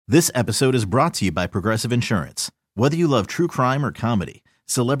This episode is brought to you by Progressive Insurance. Whether you love true crime or comedy,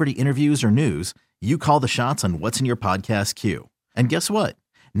 celebrity interviews or news, you call the shots on what's in your podcast queue. And guess what?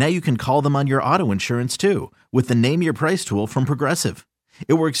 Now you can call them on your auto insurance too with the Name Your Price tool from Progressive.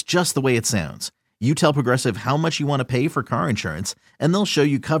 It works just the way it sounds. You tell Progressive how much you want to pay for car insurance, and they'll show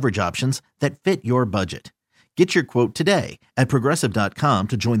you coverage options that fit your budget. Get your quote today at Progressive.com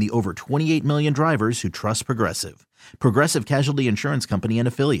to join the over 28 million drivers who trust Progressive. Progressive Casualty Insurance Company and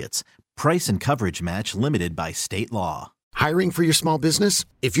Affiliates. Price and coverage match limited by state law. Hiring for your small business?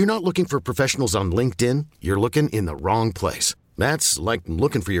 If you're not looking for professionals on LinkedIn, you're looking in the wrong place. That's like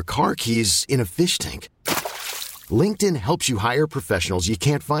looking for your car keys in a fish tank. LinkedIn helps you hire professionals you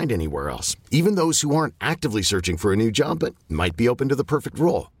can't find anywhere else, even those who aren't actively searching for a new job but might be open to the perfect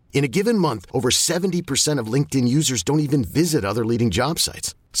role. In a given month, over 70% of LinkedIn users don't even visit other leading job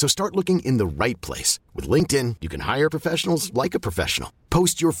sites. So start looking in the right place. With LinkedIn, you can hire professionals like a professional.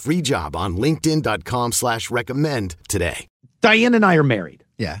 Post your free job on linkedin.com/recommend today. Diane and I are married.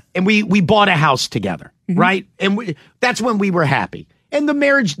 Yeah. And we bought a house together, right? And that's when we were happy. And the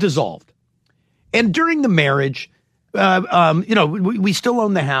marriage dissolved. And during the marriage, we still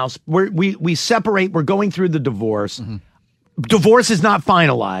own the house. We separate. We're going through the divorce. Mm-hmm. Divorce is not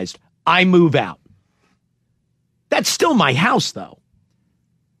finalized. I move out. That's still my house, though.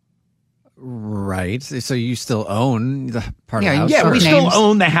 Right. So you still own the part of the house? Yeah, we still names.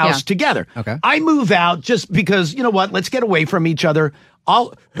 own the house together. Okay. I move out just because, you know what? Let's get away from each other.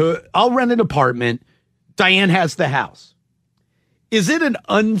 I'll rent an apartment. Diane has the house. Is it an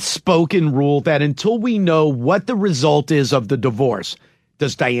unspoken rule that until we know what the result is of the divorce,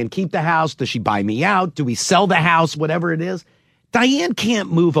 does Diane keep the house? Does she buy me out? Do we sell the house? Whatever it is. Diane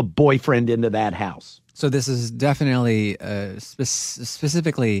can't move a boyfriend into that house. So this is definitely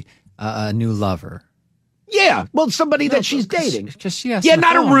specifically a new lover. Yeah. Well, somebody that she's dating. Because she has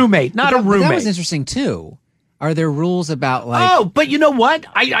not a roommate. Not a roommate. That was interesting, too. Are there rules about, like... Oh, but you know what?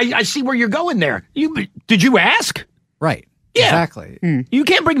 I see where you're going there. Did you ask? Right. Yeah. Exactly. You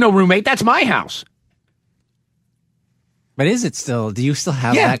can't bring no roommate. That's my house. But is it still... Do you still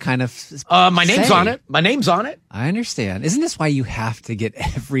have that kind of... My name's on it. My name's on it. I understand. Isn't this why you have to get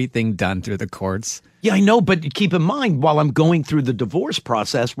everything done through the courts? Yeah, I know, but keep in mind, while I'm going through the divorce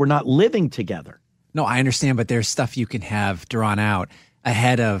process, we're not living together. No, I understand, but there's stuff you can have drawn out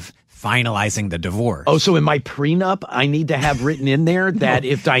ahead of finalizing the divorce. Oh, so in my prenup, I need to have written in there that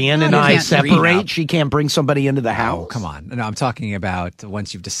if Diane and I separate, she can't bring somebody into the house? Oh, come on. No, I'm talking about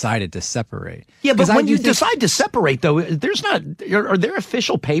once you've decided to separate. Yeah, but when you decide to separate, though, are there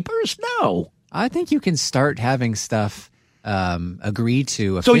official papers? No. I think you can start having stuff agreed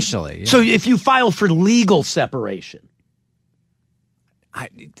to officially. So if you file for legal separation. I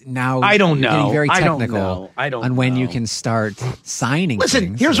don't know. Getting very technical I don't on know. when you can start signing Listen,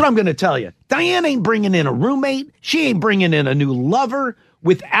 things. here's what I'm going to tell you. Diane ain't bringing in a roommate. She ain't bringing in a new lover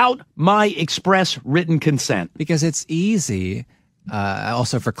without my express written consent. Because it's easy,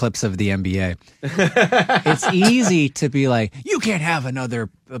 also for clips of the NBA, it's easy to be like, you can't have another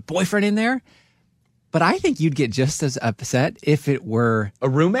boyfriend in there. But I think you'd get just as upset if it were a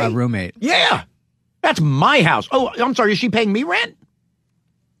roommate. Yeah. That's my house. Oh, I'm sorry. Is she paying me rent?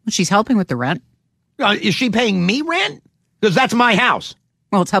 She's helping with the rent. Is she paying me rent? Because that's my house.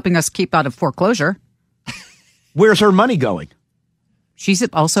 Well, it's helping us keep out of foreclosure. Where's her money going? She's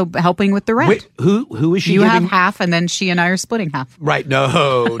also helping with the rent. Wait, who is she You giving? have half, and then she and I are splitting half. Right.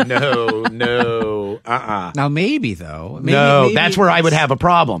 No. Now, maybe, though. Maybe that's where I would have a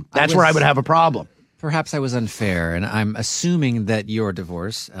problem. Where I would have a problem. Perhaps I was unfair, and I'm assuming that your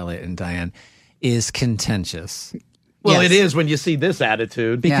divorce, Elliot and Diane, is contentious. Well, Yes. it is when you see this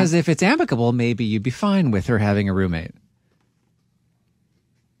attitude. Because if it's amicable, maybe you'd be fine with her having a roommate.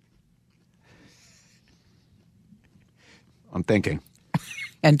 I'm thinking.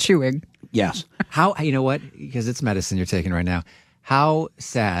 And chewing. Yes. How, you know what? Because it's medicine you're taking right now. How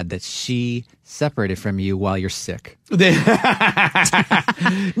sad that she separated from you while you're sick. No,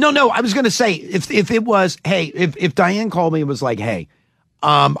 I was going to say, if it was, hey, if Diane called me and was like, hey,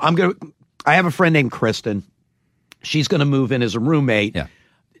 I have a friend named Kristen. She's going to move in as a roommate. Yeah.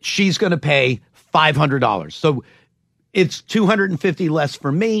 She's going to pay $500. So it's $250 less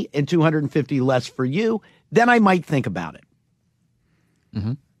for me and $250 less for you. Then I might think about it.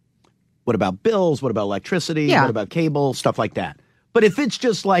 Mm-hmm. What about bills? What about electricity? Yeah. What about cable? Stuff like that. But if it's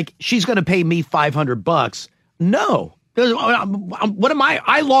just like she's going to pay me $500, no. What am I?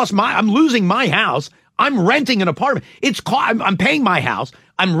 I'm losing my house. I'm renting an apartment. I'm paying my house.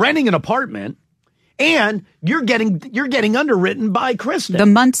 I'm renting an apartment. And you're getting underwritten by Kristen. The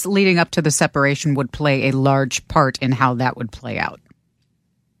months leading up to the separation would play a large part in how that would play out.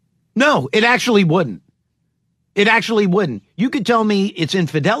 No, it actually wouldn't. It actually wouldn't. You could tell me it's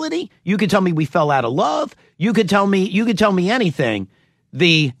infidelity. You could tell me we fell out of love. You could tell me anything.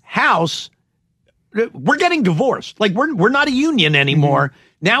 The house, we're getting divorced. Like we're not a union anymore.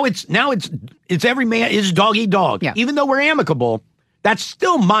 Now it's every man is dog eat dog. Yeah. Even though we're amicable, that's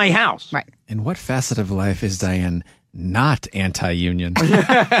still my house. Right. In what facet of life is Diane not anti-union?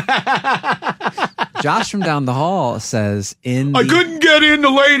 Josh from down the hall says I couldn't get into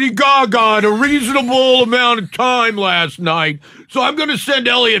Lady Gaga in a reasonable amount of time last night, so I'm going to send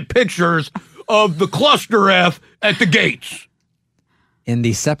Elliot pictures of the cluster F at the gates. in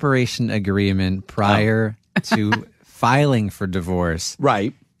the separation agreement prior to filing for divorce,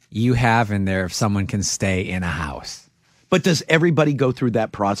 Right. you have in there if someone can stay in a house. But does everybody go through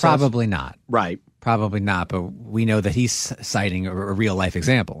that process? Probably not. Right. Probably not, but we know that he's citing a real life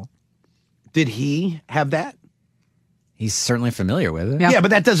example. Did he have that? He's certainly familiar with it. Yeah. Yeah,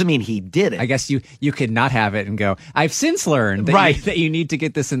 but that doesn't mean he did it. I guess you could not have it and go, I've since learned that, Right. that you need to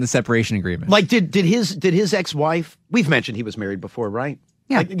get this in the separation agreement. Like, did his ex-wife? We've mentioned he was married before, right?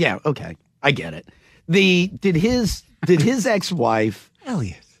 Yeah. Like, yeah. Okay, I get it. Did his ex-wife?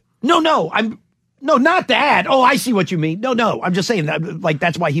 Elliot. No, not that. Oh, I see what you mean. No, I'm just saying that. Like,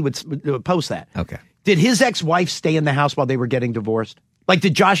 that's why he would post that. Okay. Did his ex-wife stay in the house while they were getting divorced? Like,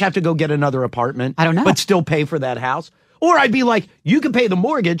 did Josh have to go get another apartment? I don't know. But still pay for that house? Or I'd be like, you can pay the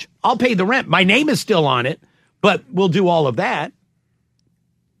mortgage, I'll pay the rent. My name is still on it, but we'll do all of that.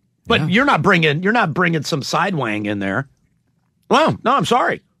 But Yeah. you're not bringing some sidewang in there. Well, no, I'm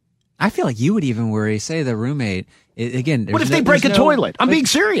sorry. I feel like you would even worry, say the roommate, again. What if they break a toilet? I'm being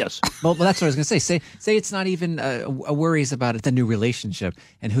serious. Well, that's what I was going to say. Say it's not even a worries about it, the new relationship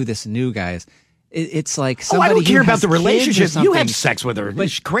and who this new guy is. It's like Oh, I somebody don't who care about has the kids or relationship. You something, have sex with her.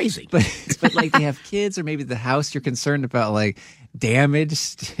 It's crazy. but like they have kids, or maybe the house you're concerned about, like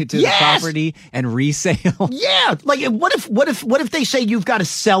damage to the Yes! property and resale. Yeah, like what if they say you've got to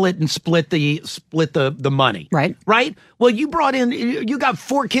sell it and split the money? Right. Right? Well, you got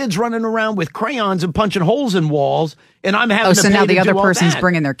 4 kids running around with crayons and punching holes in walls, and I'm having Oh, to so pay now to the other do all person's that.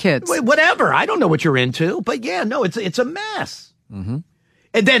 bringing their kids. Whatever. I don't know what you're into, but yeah, no, it's a mess. Mm-hmm.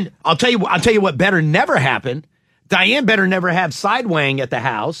 And then I'll tell you what better never happen. Diane better never have sidewang at the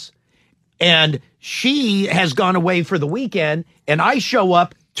house, and she has gone away for the weekend, and I show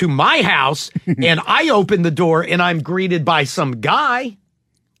up to my house and I open the door and I'm greeted by some guy.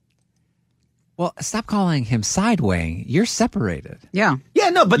 Well, stop calling him sidewaying. You're separated. Yeah. Yeah,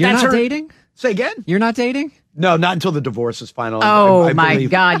 no, but You're that's not her. dating? Say again? You're not dating? No, not until the divorce is final. Oh, I my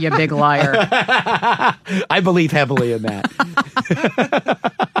believe, God, you big liar. I believe heavily in that.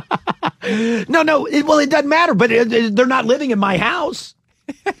 No. It doesn't matter, but they're not living in my house.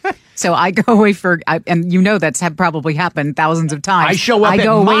 So I go away and you know that's probably happened thousands of times. I show up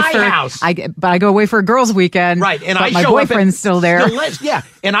at my house. But I go away for a girls' weekend. Right, and but I my show boyfriend's up still there. Yeah,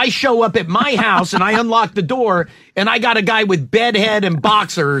 and I show up at my house and I unlock the door and I got a guy with bedhead and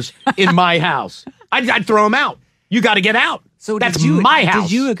boxers in my house. I'd throw him out. You got to get out. So that's my house.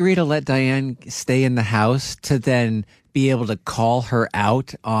 Did you agree to let Diane stay in the house to then be able to call her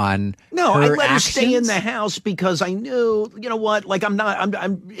out on No, her I let her stay in actions? the house because I knew, you know what, like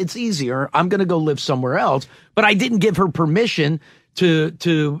it's easier. I'm going to go live somewhere else. But I didn't give her permission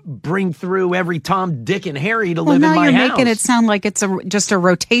to bring through every Tom, Dick, and Harry to Well, live in now my you're house. making it sound like it's just a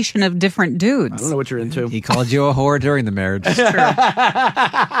rotation of different I dudes. don't know what you're into. He called you a whore during the marriage.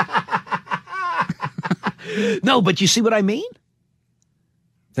 No, but you see what I mean?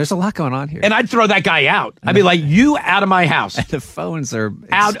 There's a lot going on here. And I'd throw that guy out. I'd be like, you out of my house. The phones are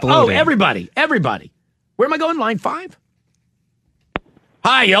Out. exploding. Oh, everybody. Where am I going? Line 5?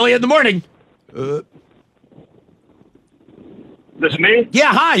 Hi, Elliot, in the morning. This me?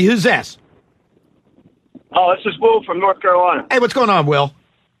 Yeah, hi, who's this? Oh, this is Will from North Carolina. Hey, what's going on, Will?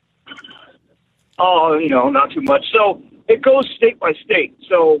 Oh, not too much. So it goes state by state.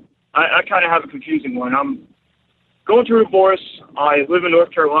 So I kind of have a confusing one. I'm going through a divorce. I live in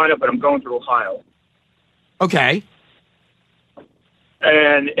North Carolina, but I'm going through Ohio. Okay.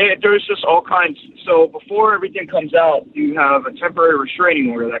 And there's just all kinds. So before everything comes out, you have a temporary restraining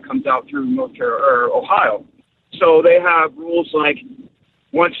order that comes out through Ohio. So they have rules like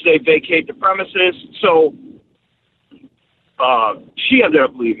once they vacate the premises. So she ended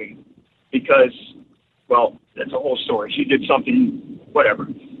up leaving because, well, that's a whole story. She did something, whatever.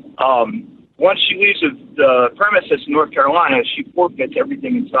 Once she leaves the premises in North Carolina, she forfeits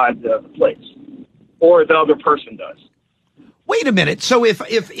everything inside the place, or the other person does. Wait a minute. So if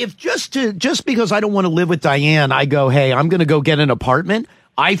just because I don't want to live with Diane, I go, hey, I'm going to go get an apartment,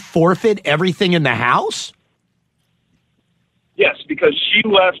 I forfeit everything in the house? Yes, because she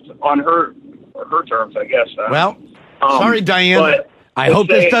left on her terms, I guess. Well, sorry, Diane. but I hope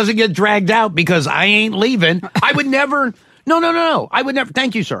this doesn't get dragged out because I ain't leaving. I would never. No. I would never.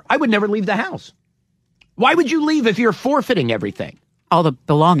 Thank you, sir. I would never leave the house. Why would you leave if you're forfeiting everything? All the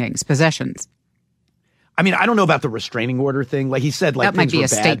belongings, possessions. I mean, I don't know about the restraining order thing. Like he said, like that might things be were a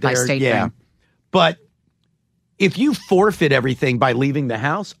state bad by there. state Yeah. thing. But if you forfeit everything by leaving the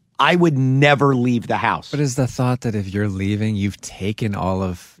house, I would never leave the house. But is the thought that if you're leaving, you've taken all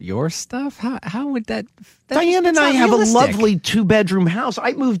of your stuff? How would that? Diane and that's I not have realistic. a lovely 2-bedroom house.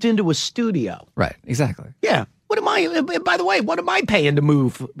 I moved into a studio. Right, exactly. Yeah. What am I? By the way, what am I paying to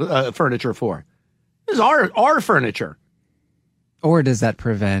move furniture for? This is our furniture. Or does that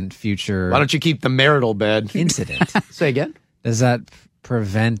prevent future Why don't you keep the marital bed? incident? Say again? Does that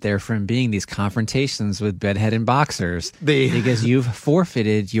prevent there from being these confrontations with bedhead and boxers because you've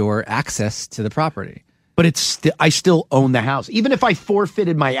forfeited your access to the property? But I still own the house. Even if I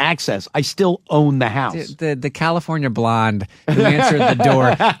forfeited my access, I still own the house. The California blonde who answered the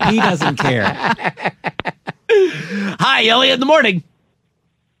door, he doesn't care. Hi, Elliot, in the morning.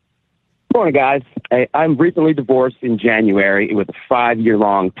 Good morning, guys. I'm recently divorced in January. It was a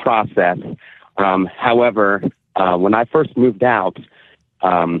 5-year-long process. However, when I first moved out,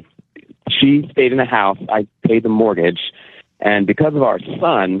 she stayed in the house. I paid the mortgage. And because of our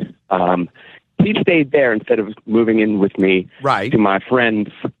son, he stayed there instead of moving in with me to my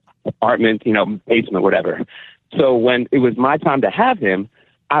friend's apartment, basement, whatever. So when it was my time to have him,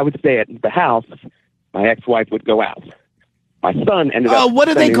 I would stay at the house. My ex-wife would go out. My son ended up. What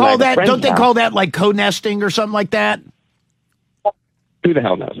do they call that? Don't they house. call that like co-nesting or something like that? Who the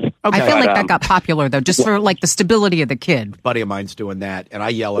hell knows? Okay. I feel like that got popular though, just for like the stability of the kid. A buddy of mine's doing that, and I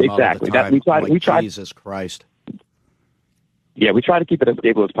yell at him all Exactly. the time. We tried. Jesus Christ. Yeah, we try to keep it as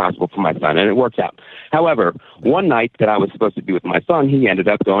stable as possible for my son, and it works out. However, one night that I was supposed to be with my son, he ended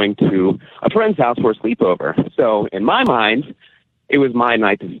up going to a friend's house for a sleepover. So in my mind, it was my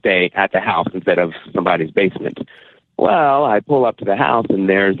night to stay at the house instead of somebody's basement. Well, I pull up to the house, and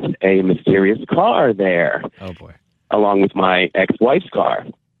there's a mysterious car there. Oh, boy. Along with my ex-wife's car.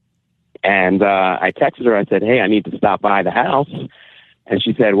 And I texted her. I said, hey, I need to stop by the house. And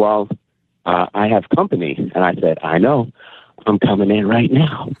she said, well, I have company. And I said, I know. I'm coming in right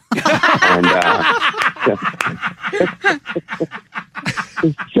now. And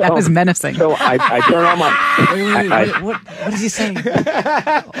that was menacing. So I turn on my... Wait, what is he saying?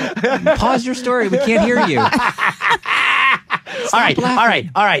 Pause your story. We can't hear you. All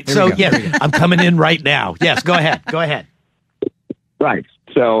right. So, yeah, I'm coming in right now. Yes, go ahead. Right.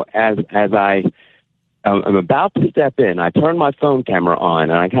 So as I'm about to step in, I turn my phone camera on,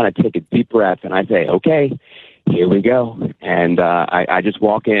 and I kind of take a deep breath, and I say, okay, here we go. And I just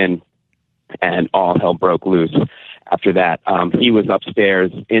walk in, and all hell broke loose. After that, he was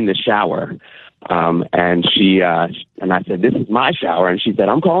upstairs in the shower, and she and I said, this is my shower. And she said,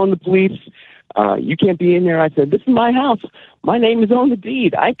 I'm calling the police. You can't be in there. I said, this is my house. My name is on the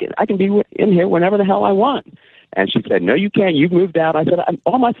deed. I can be in here whenever the hell I want. And she said, no, you can't. You've moved out. I said,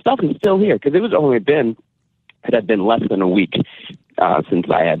 all my stuff is still here, because it had been less than a week since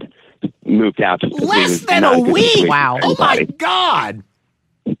I had moved out. Less than a week? Wow. Oh, my God.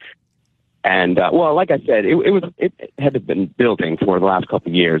 And, well, like I said, it had been building for the last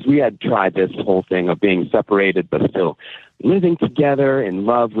couple of years. We had tried this whole thing of being separated but still living together in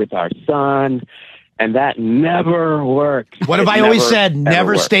love with our son, and that never worked. What have I always said?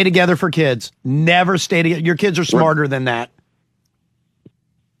 Never stay together for kids. Never stay together. Your kids are smarter than that.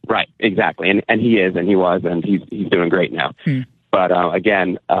 Right, exactly. And he is, and he was, and he's doing great now. But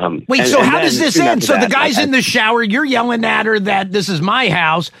again, wait. So how does this end? So the guy's in the shower. You're yelling at her that this is my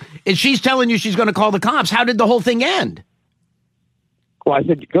house, and she's telling you she's going to call the cops. How did the whole thing end? Well, I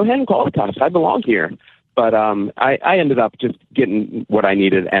said, go ahead and call the cops. I belong here. But I ended up just getting what I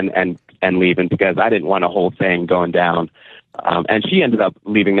needed and leaving, because I didn't want a whole thing going down. And she ended up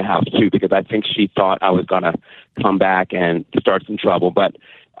leaving the house too, because I think she thought I was going to come back and start some trouble. But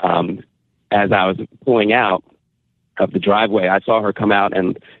as I was pulling out of the driveway, I saw her come out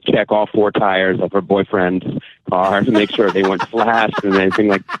and check all 4 tires of her boyfriend's car to make sure they weren't slashed and anything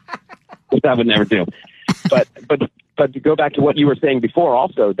like that. I would never do. But to go back to what you were saying before,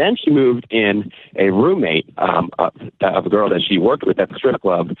 also, then she moved in a roommate of a girl that she worked with at the strip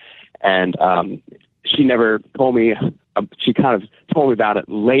club, and she never told me. She kind of told me about it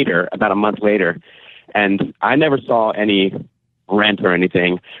later, about a month later, and I never saw any rent or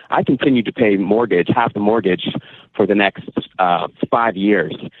anything. I continued to pay half the mortgage for the next 5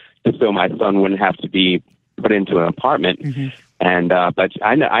 years, just so my son wouldn't have to be put into an apartment. Mm-hmm. And but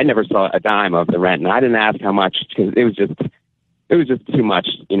I never saw a dime of the rent, and I didn't ask how much, because it was just it was just too much.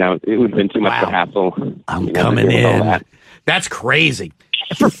 You know, it would have been too much of a hassle. I'm you know, coming to deal with all in. that. That's crazy.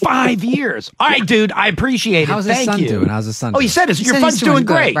 For 5 years. All right, dude. I appreciate it. How's his Thank son you. doing? How's his son Oh, doing? he said your said son's he's doing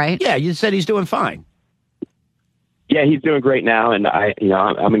good, great, right? Yeah, you said he's doing fine. Yeah, he's doing great now, and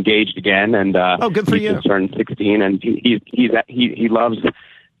I'm engaged again, and good for he you. just turned 16, and he loves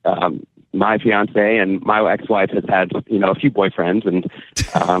my fiance, and my ex-wife has had a few boyfriends, and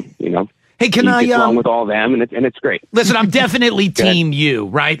Hey, can he I gets along with all of them, and it's great. listen? I'm definitely team you,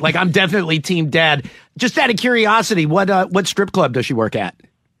 right? Like I'm definitely team dad. Just out of curiosity, what strip club does she work at?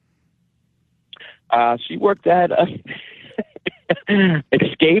 She worked at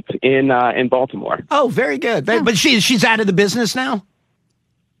Escape in Baltimore. Oh, very good. But she's out of the business now.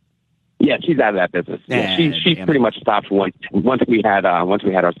 Yeah, she's out of that business. Yeah, she pretty much stopped once we had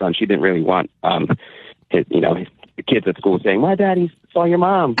our son. She didn't really want the kids at school saying, "My daddy saw your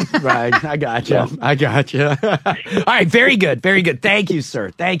mom." Right, I got you. I got you. All right, very good, very good. Thank you,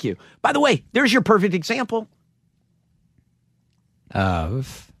 sir. Thank you. By the way, there's your perfect example.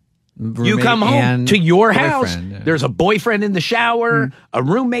 Of You roommate come home and to your house. boyfriend. Yeah. There's a boyfriend in the shower. A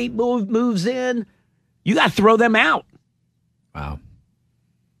roommate moves in. You got to throw them out. Wow.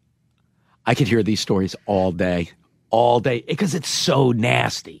 I could hear these stories all day, because it's so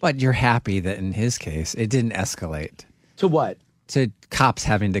nasty. But you're happy that in his case, it didn't escalate To what? to cops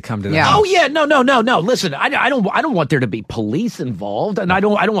having to come to the Yeah. house. Oh yeah, no. Listen, I don't want there to be police involved, and I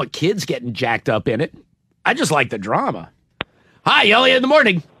don't want kids getting jacked up in it. I just like the drama. Hi, Elliot in the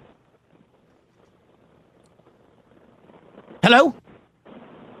morning. Hello?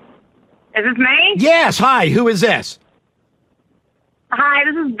 Is this me? Yes, hi. Who is this? Hi,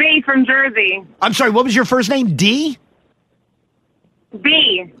 this is B from Jersey. I'm sorry, what was your first name? D?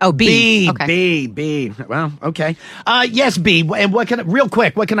 B. Oh, B. Okay. B. Well, okay. Yes, B. And what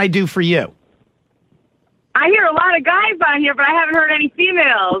can I do for you? I hear a lot of guys on here, but I haven't heard any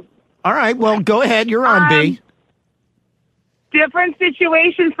females. All right, well, go ahead. You're on, B. Different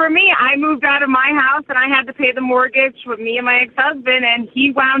situation for me. I moved out of my house, and I had to pay the mortgage with me and my ex-husband, and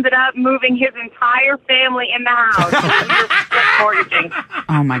he wound up moving his entire family in the house. We were split mortgaging.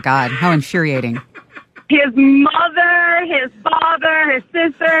 Oh my God, how infuriating! His mother, his father, his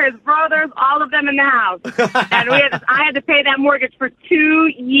sister, his brothers, all of them in the house. And I had to pay that mortgage for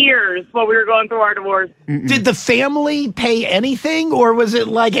 2 years while we were going through our divorce. Did the family pay anything, or was it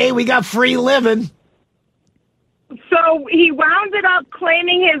like, hey, we got free living? So he wound up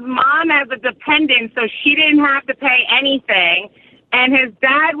claiming his mom as a dependent, so she didn't have to pay anything. And his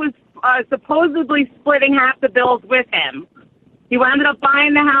dad was supposedly splitting half the bills with him. He wound up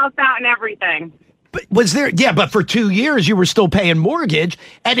buying the house out and everything. But was there? Yeah, but for 2 years you were still paying mortgage.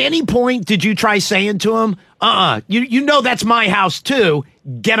 At any point, did you try saying to him, you know that's my house too.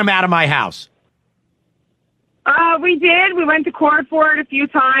 Get him out of my house. We did. We went to court for it a few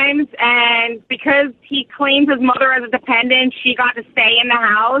times, and because he claimed his mother as a dependent, she got to stay in the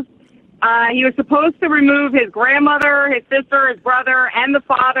house. He was supposed to remove his grandmother, his sister, his brother, and the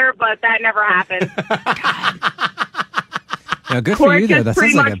father, but that never happened. Good for you, though. That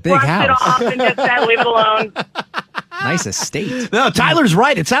sounds like a big house. It off and just said, leave it alone. Nice estate. No, Tyler's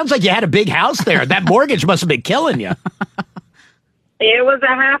right. It sounds like you had a big house there. That mortgage must have been killing you. It was a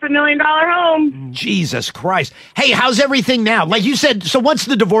 $500,000 home. Jesus Christ. Hey, how's everything now? Like you said, so once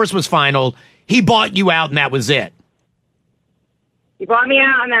the divorce was final, he bought you out and that was it. He bought me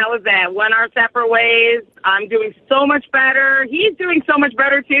out and that was it. Went our separate ways. I'm doing so much better. He's doing so much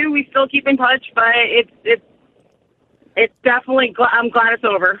better too. We still keep in touch, but it's definitely, I'm glad it's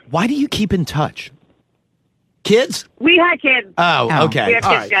over. Why do you keep in touch? Kids? We had kids. Oh, okay. We have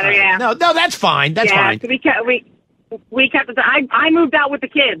kids together, yeah. No, that's fine. That's fine. So we kept it. I moved out with the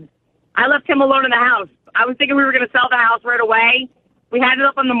kids. I left him alone in the house. I was thinking we were going to sell the house right away. We had it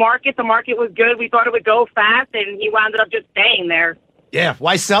up on the market. The market was good. We thought it would go fast, and he wound up just staying there. Yeah,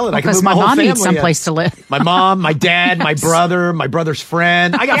 why sell it? I can Because move my my whole mom family needs someplace to live. My mom, my dad, my brother, my brother's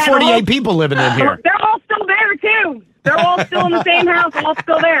friend. I got Yeah, 48 people living in here. They're all still there, too. They're all still in the same house, all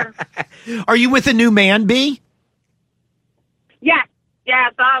still there. Are you with a new man, B? Yes.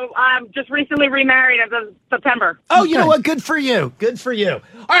 Yes, I'm just recently remarried as of September. Oh, you know what? Good for you. Good for you.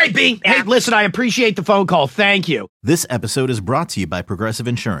 All right, B. Yeah. Hey, listen, I appreciate the phone call. Thank you. This episode is brought to you by Progressive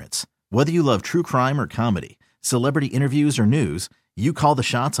Insurance. Whether you love true crime or comedy, celebrity interviews or news, you call the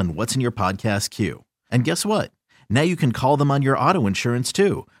shots on what's in your podcast queue. And guess what? Now you can call them on your auto insurance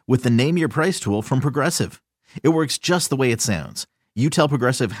too with the Name Your Price tool from Progressive. It works just the way it sounds. You tell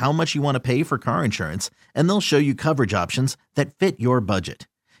Progressive how much you want to pay for car insurance, and they'll show you coverage options that fit your budget.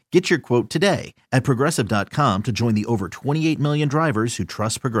 Get your quote today at Progressive.com to join the over 28 million drivers who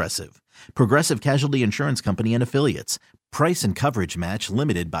trust Progressive. Progressive Casualty Insurance Company and Affiliates. Price and coverage match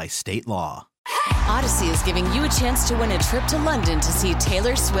limited by state law. Odyssey is giving you a chance to win a trip to London to see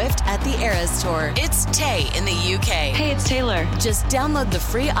Taylor Swift at the Eras Tour. It's Tay in the UK. Hey, it's Taylor. Just download the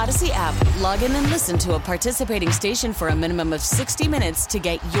free Odyssey app, log in and listen to a participating station for a minimum of 60 minutes to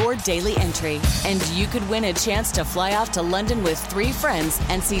get your daily entry. And you could win a chance to fly off to London with 3 friends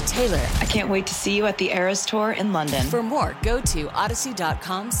and see Taylor. I can't wait to see you at the Eras Tour in London. For more, go to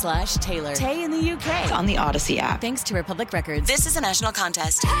odyssey.com/Taylor. Tay in the UK. It's on the Odyssey app. Thanks to Republic Records. This is a national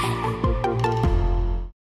contest.